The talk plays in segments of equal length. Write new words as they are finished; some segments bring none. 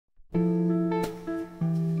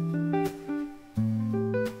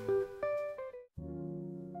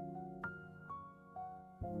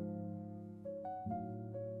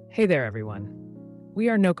Hey there, everyone. We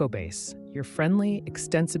are NocoBase, your friendly,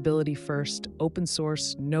 extensibility-first,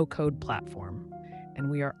 open-source, no-code platform,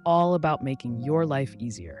 and we are all about making your life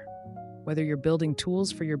easier. Whether you're building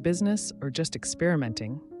tools for your business or just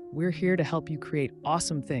experimenting, we're here to help you create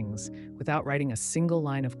awesome things without writing a single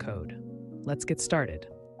line of code. Let's get started.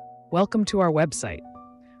 Welcome to our website.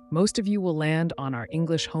 Most of you will land on our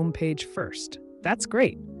English homepage first. That's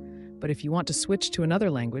great. But if you want to switch to another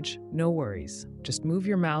language, no worries. Just move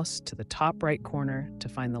your mouse to the top right corner to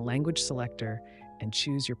find the language selector and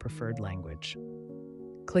choose your preferred language.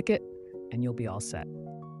 Click it, and you'll be all set.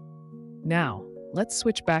 Now, let's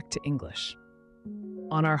switch back to English.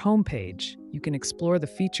 On our homepage, you can explore the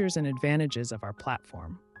features and advantages of our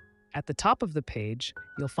platform. At the top of the page,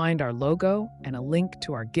 you'll find our logo and a link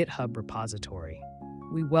to our GitHub repository.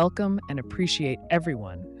 We welcome and appreciate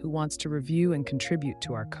everyone who wants to review and contribute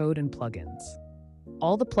to our code and plugins.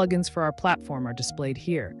 All the plugins for our platform are displayed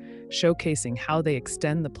here, showcasing how they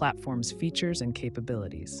extend the platform's features and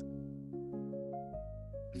capabilities.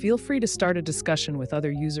 Feel free to start a discussion with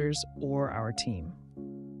other users or our team.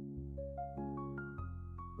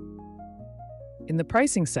 In the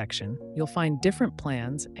pricing section, you'll find different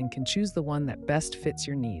plans and can choose the one that best fits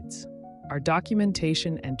your needs. Our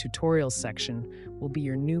documentation and tutorials section will be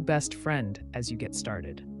your new best friend as you get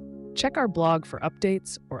started. Check our blog for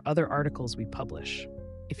updates or other articles we publish.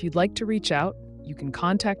 If you'd like to reach out, you can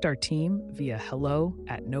contact our team via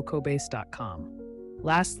hello@nocobase.com.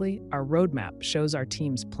 Lastly, our roadmap shows our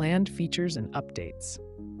team's planned features and updates.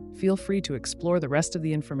 Feel free to explore the rest of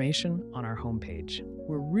the information on our homepage.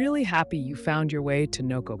 We're really happy you found your way to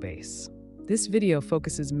NocoBase. This video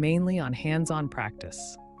focuses mainly on hands-on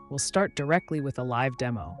practice. We'll start directly with a live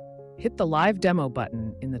demo. Hit the Live Demo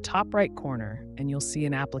button in the top right corner and you'll see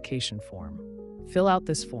an application form. Fill out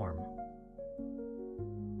this form.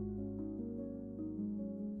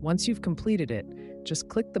 Once you've completed it, just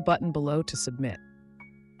click the button below to submit.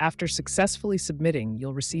 After successfully submitting,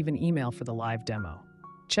 you'll receive an email for the live demo.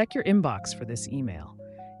 Check your inbox for this email.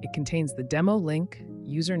 It contains the demo link,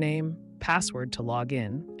 username, password to log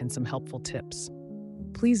in, and some helpful tips.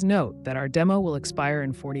 Please note that our demo will expire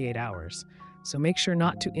in 48 hours, so make sure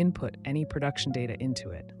not to input any production data into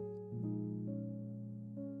it.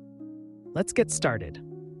 Let's get started.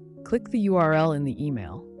 Click the URL in the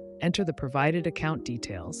email, enter the provided account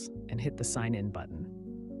details, and hit the Sign In button.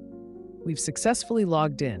 We've successfully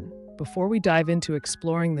logged in. Before we dive into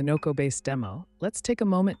exploring the NocoBase demo, let's take a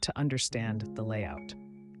moment to understand the layout.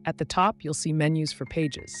 At the top, you'll see menus for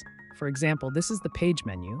pages. For example, this is the page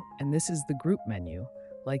menu, and this is the group menu,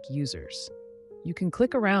 like users. You can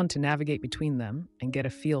click around to navigate between them and get a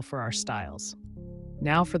feel for our styles.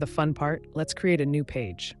 Now for the fun part, let's create a new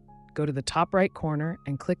page. Go to the top right corner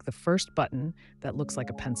and click the first button that looks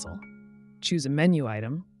like a pencil. Choose a menu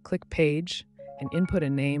item, click Page, and input a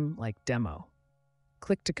name like Demo.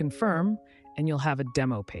 Click to confirm, and you'll have a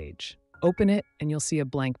demo page. Open it, and you'll see a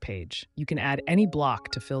blank page. You can add any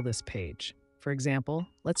block to fill this page. For example,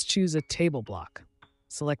 let's choose a table block.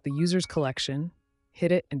 Select the user's collection, hit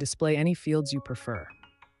it, and display any fields you prefer.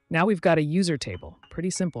 Now we've got a user table. Pretty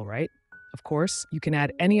simple, right? Of course, you can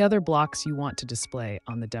add any other blocks you want to display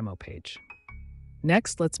on the demo page.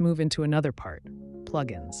 Next, let's move into another part,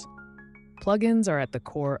 plugins. Plugins are at the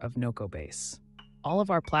core of NocoBase. All of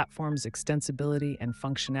our platform's extensibility and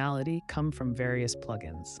functionality come from various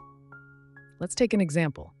plugins. Let's take an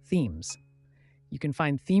example, themes. You can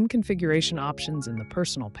find theme configuration options in the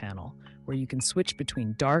Personal panel, where you can switch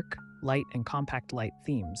between dark, light, and compact light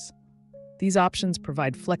themes. These options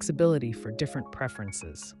provide flexibility for different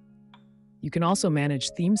preferences. You can also manage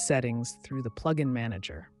theme settings through the Plugin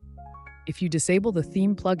Manager. If you disable the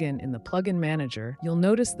theme plugin in the Plugin Manager, you'll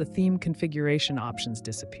notice the theme configuration options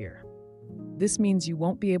disappear. This means you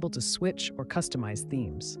won't be able to switch or customize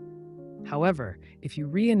themes. However, if you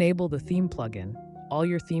re-enable the theme plugin, all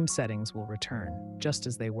your theme settings will return, just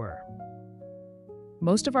as they were.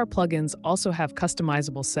 Most of our plugins also have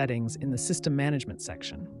customizable settings in the System Management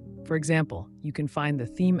section. For example, you can find the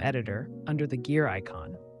Theme Editor under the gear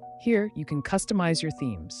icon. Here, you can customize your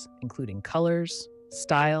themes, including colors,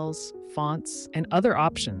 styles, fonts, and other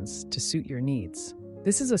options to suit your needs.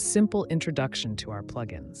 This is a simple introduction to our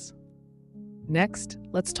plugins. Next,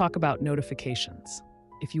 let's talk about notifications.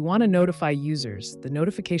 If you want to notify users, the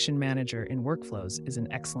Notification Manager in Workflows is an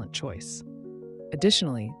excellent choice.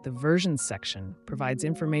 Additionally, the Versions section provides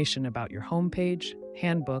information about your homepage,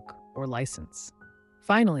 handbook, or license.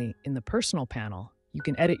 Finally, in the Personal panel, you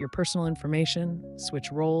can edit your personal information,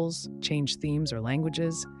 switch roles, change themes or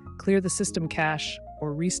languages, clear the system cache,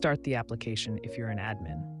 or restart the application if you're an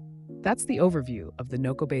admin. That's the overview of the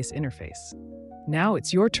NocoBase interface. Now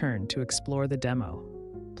it's your turn to explore the demo.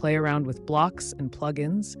 Play around with blocks and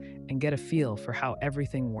plugins and get a feel for how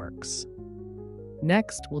everything works.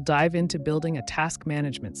 Next, we'll dive into building a task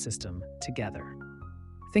management system together.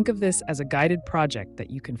 Think of this as a guided project that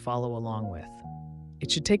you can follow along with.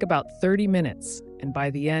 It should take about 30 minutes, and by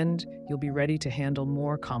the end, you'll be ready to handle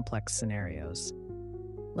more complex scenarios.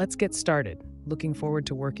 Let's get started. Looking forward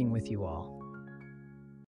to working with you all.